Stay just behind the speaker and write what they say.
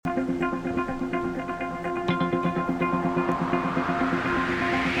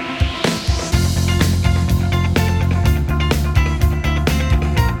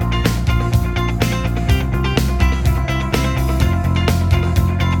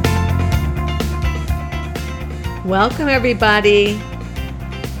Welcome, everybody,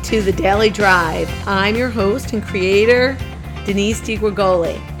 to the Daily Drive. I'm your host and creator, Denise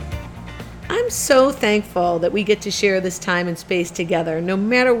DiGregoli. I'm so thankful that we get to share this time and space together. No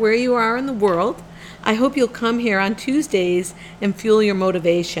matter where you are in the world, I hope you'll come here on Tuesdays and fuel your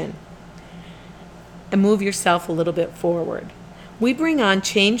motivation and move yourself a little bit forward. We bring on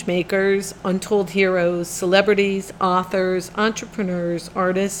change makers, untold heroes, celebrities, authors, entrepreneurs,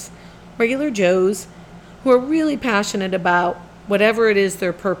 artists, regular Joes, who are really passionate about whatever it is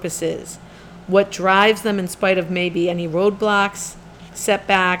their purpose is, what drives them in spite of maybe any roadblocks,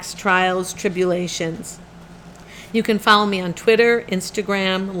 setbacks, trials, tribulations. You can follow me on Twitter,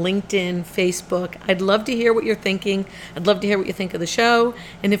 Instagram, LinkedIn, Facebook. I'd love to hear what you're thinking. I'd love to hear what you think of the show.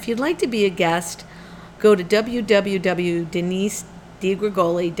 And if you'd like to be a guest, go to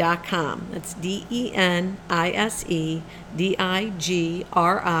www.denisedigregoli.com. That's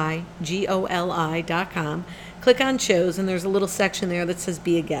DeniseDiGrigoli.com. Click on shows, and there's a little section there that says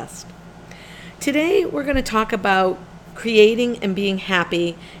be a guest. Today, we're going to talk about creating and being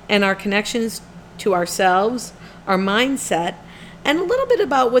happy and our connections to ourselves, our mindset, and a little bit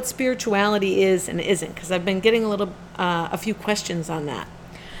about what spirituality is and isn't, because I've been getting a few questions on that.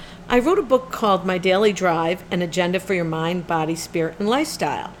 I wrote a book called My Daily Drive, An Agenda for Your Mind, Body, Spirit, and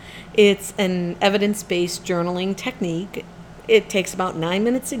Lifestyle. It's an evidence-based journaling technique. It takes about 9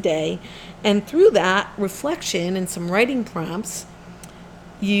 minutes a day, and through that reflection and some writing prompts,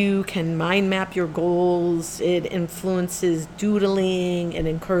 you can mind map your goals. It influences doodling, it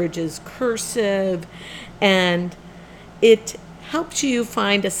encourages cursive, and it helps you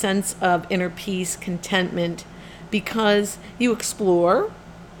find a sense of inner peace, contentment, because you explore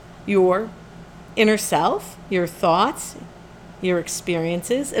your inner self, your thoughts, your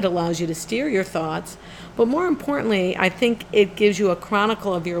experiences. It allows you to steer your thoughts. But more importantly, I think it gives you a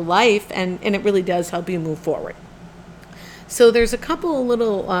chronicle of your life, and it really does help you move forward. So there's a couple of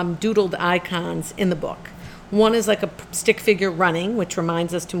little doodled icons in the book. One is like a stick figure running, which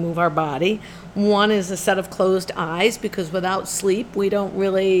reminds us to move our body. One is a set of closed eyes, because without sleep, we don't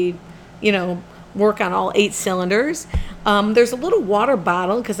really, work on all 8 cylinders. There's a little water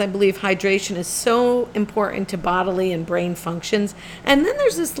bottle, because I believe hydration is so important to bodily and brain functions. And then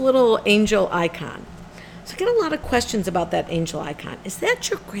there's this little angel icon. So I get a lot of questions about that angel icon. Is that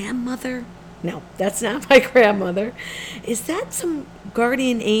your grandmother? No, that's not my grandmother. Is that some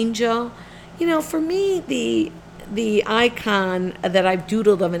guardian angel? For me, the icon that I've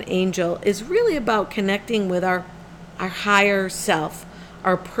doodled of an angel is really about connecting with our higher self,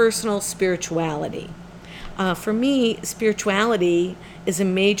 our personal spirituality. For me, spirituality is a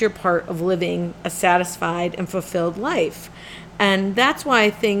major part of living a satisfied and fulfilled life. And that's why I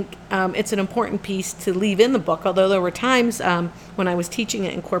think it's an important piece to leave in the book, although there were times when I was teaching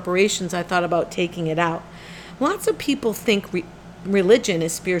it in corporations, I thought about taking it out. Lots of people think religion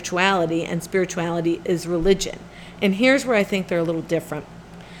is spirituality and spirituality is religion. And here's where I think they're a little different.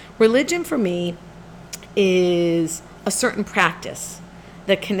 Religion for me is a certain practice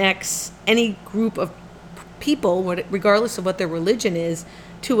that connects any group of people, regardless of what their religion is,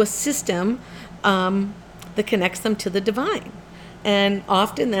 to a system that connects them to the divine. And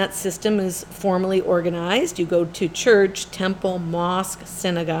often that system is formally organized. You go to church, temple, mosque,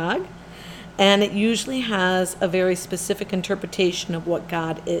 synagogue, and it usually has a very specific interpretation of what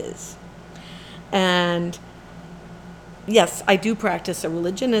God is. And yes, I do practice a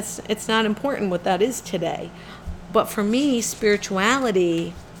religion. It's not important what that is today. But for me,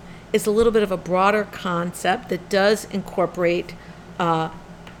 spirituality is a little bit of a broader concept that does incorporate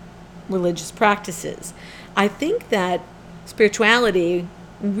religious practices. I think that spirituality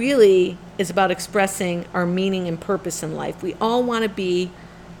really is about expressing our meaning and purpose in life. We all want to be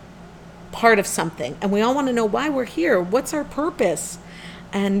part of something, and we all want to know why we're here. What's our purpose?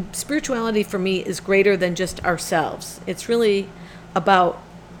 And spirituality for me is greater than just ourselves. It's really about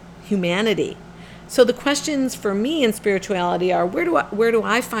humanity. So the questions for me in spirituality are, where do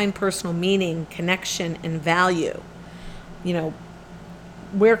I find personal meaning, connection, and value?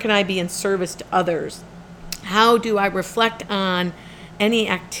 Where can I be in service to others? How do I reflect on any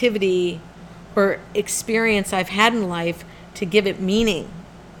activity or experience I've had in life to give it meaning?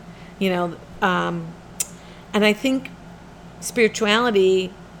 And I think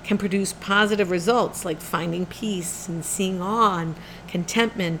spirituality can produce positive results, like finding peace and seeing awe and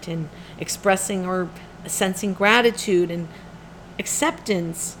contentment and expressing or sensing gratitude and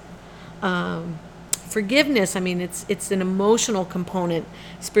acceptance, forgiveness. I mean, it's an emotional component.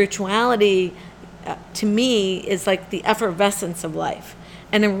 Spirituality, to me, is like the effervescence of life.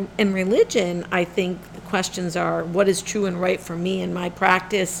 And in religion, I think the questions are, what is true and right for me in my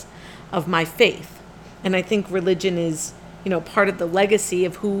practice of my faith? And I think religion is, part of the legacy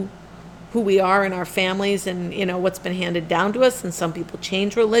of who we are in our families and, what's been handed down to us. And some people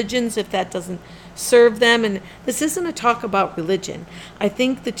change religions if that doesn't serve them. And this isn't a talk about religion. I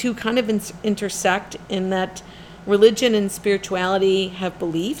think the two kind of intersect in that religion and spirituality have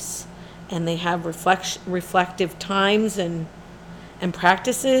beliefs, and they have reflective times and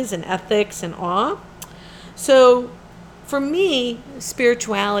practices and ethics and awe. So for me,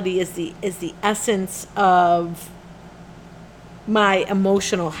 spirituality is the essence of my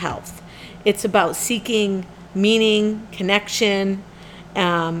emotional health. It's about seeking meaning, connection.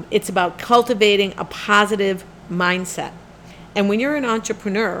 It's about cultivating a positive mindset. And when you're an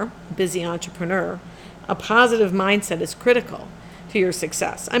entrepreneur, busy entrepreneur, a positive mindset is critical to your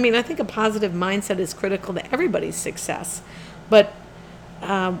success. I mean, I think a positive mindset is critical to everybody's success. But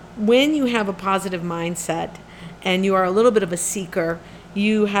when you have a positive mindset and you are a little bit of a seeker,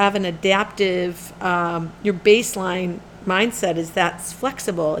 you have an adaptive, your baseline mindset is that's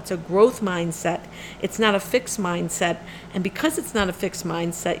flexible. It's a growth mindset. It's not a fixed mindset. And because it's not a fixed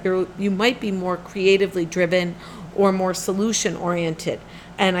mindset, you might be more creatively driven or more solution oriented.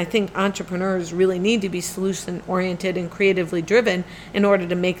 And I think entrepreneurs really need to be solution oriented and creatively driven in order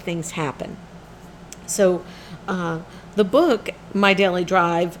to make things happen. So the book, My Daily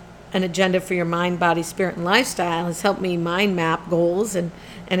Drive, An Agenda for Your Mind, Body, Spirit, and Lifestyle, has helped me mind map goals, and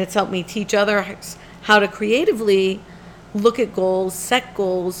it's helped me teach others how to creatively look at goals, set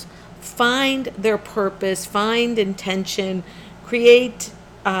goals, find their purpose, find intention, create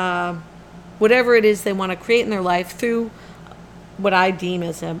whatever it is they want to create in their life through what I deem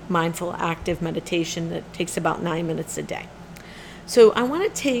as a mindful active meditation that takes about 9 minutes a day. So I want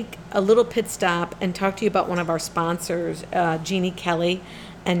to take a little pit stop and talk to you about one of our sponsors, Jeannie Kelly,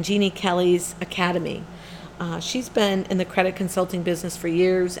 and Jeannie Kelly's Academy. She's been in the credit consulting business for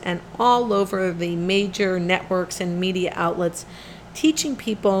years and all over the major networks and media outlets, teaching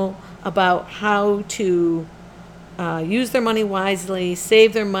people about how to use their money wisely,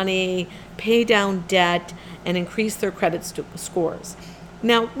 save their money, pay down debt, and increase their credit scores.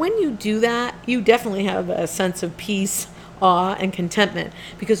 Now, when you do that, you definitely have a sense of peace, awe, and contentment,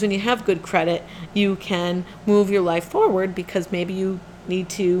 because when you have good credit, you can move your life forward because maybe you need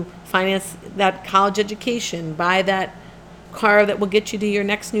to finance that college education, buy that car that will get you to your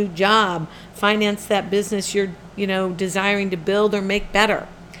next new job, finance that business you're, desiring to build or make better.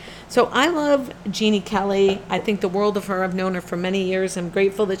 So I love Jeannie Kelly. I think the world of her. I've known her for many years. I'm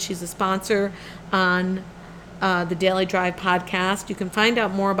grateful that she's a sponsor on the Daily Drive podcast. You can find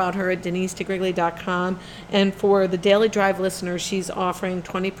out more about her at denisetigrigli.com. And for the Daily Drive listeners, she's offering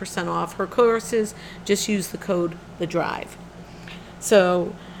 20% off her courses. Just use the code THEDRIVE.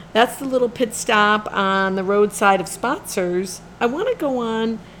 So that's the little pit stop on the roadside of sponsors. I want to go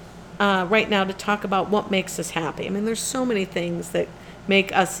on right now to talk about what makes us happy. I mean, there's so many things that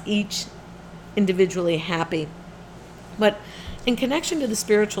make us each individually happy. But in connection to the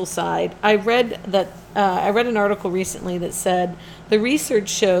spiritual side, I read an article recently that said the research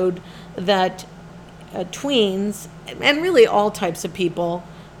showed that tweens, and really all types of people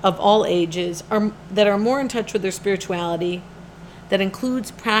of all ages, that are more in touch with their spirituality, that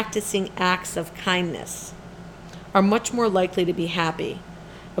includes practicing acts of kindness, are much more likely to be happy,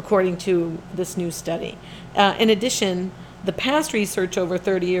 according to this new study. In addition, the past research over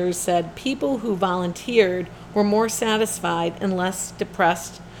 30 years said people who volunteered were more satisfied and less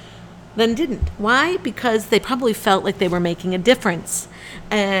depressed than didn't. Why? Because they probably felt like they were making a difference,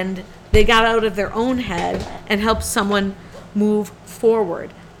 and they got out of their own head and helped someone move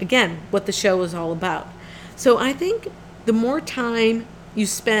forward. Again, what the show is all about. So I think the more time you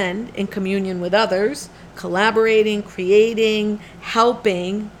spend in communion with others, collaborating, creating,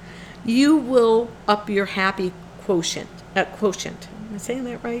 helping, you will up your happy quotient. Am I saying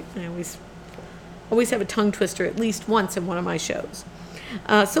that right? I always have a tongue twister at least once in one of my shows.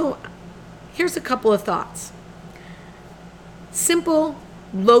 So here's a couple of thoughts. Simple,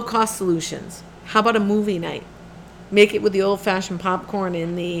 low-cost solutions. How about a movie night? Make it with the old-fashioned popcorn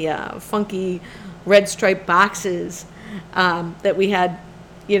in the funky red striped boxes that we had,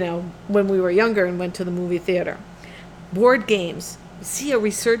 when we were younger and went to the movie theater. Board games. See a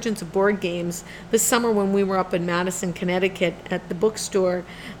resurgence of board games this summer when we were up in Madison, Connecticut at the bookstore.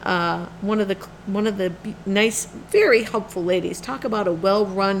 One of the nice, very helpful ladies, talk about a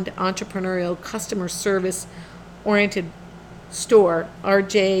well-run entrepreneurial customer service oriented store,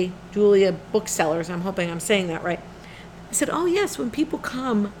 RJ Julia Booksellers. I'm hoping I'm saying that right. I said, oh yes, when people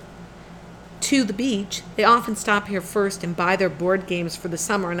come to the beach, they often stop here first and buy their board games for the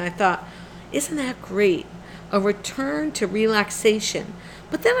summer. And I thought, isn't that great? a return to relaxation.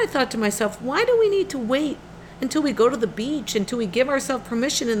 But then I thought to myself, why do we need to wait until we go to the beach, until we give ourselves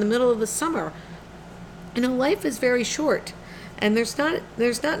permission in the middle of the summer? Life is very short, and there's not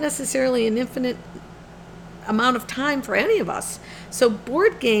necessarily an infinite amount of time for any of us. So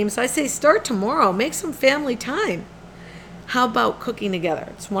board games, I say start tomorrow, make some family time. How about cooking together?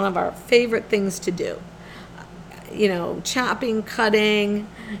 It's one of our favorite things to do. Chopping, cutting,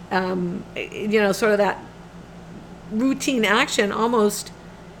 sort of that routine action almost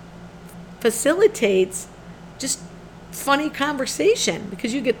facilitates just funny conversation,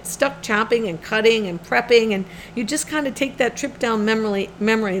 because you get stuck chopping and cutting and prepping, and you just kind of take that trip down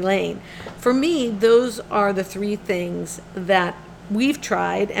memory lane. For me, those are the three things that we've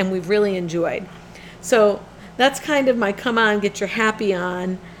tried and we've really enjoyed. So that's kind of my come on, get your happy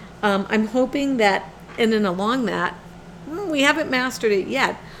on. I'm hoping that in and along that, we haven't mastered it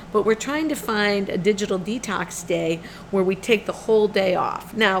yet, but we're trying to find a digital detox day where we take the whole day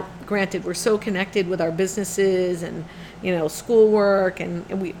off. Now, granted, we're so connected with our businesses and schoolwork,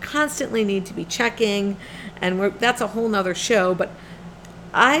 and we constantly need to be checking, and that's a whole nother show. But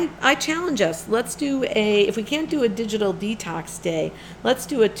I challenge us. Let's do if we can't do a digital detox day, let's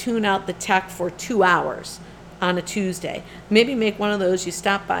do a tune out the tech for 2 hours on a Tuesday. Maybe make one of those. You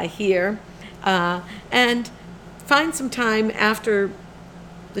stop by here and find some time after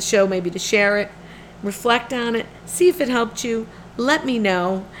the show maybe to share it, reflect on it, see if it helped you, let me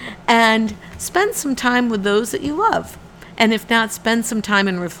know, and spend some time with those that you love. And if not, spend some time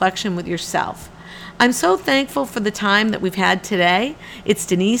in reflection with yourself. I'm so thankful for the time that we've had today. It's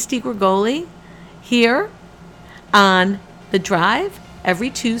Denise DiGregoli here on The Drive every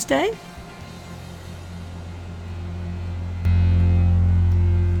Tuesday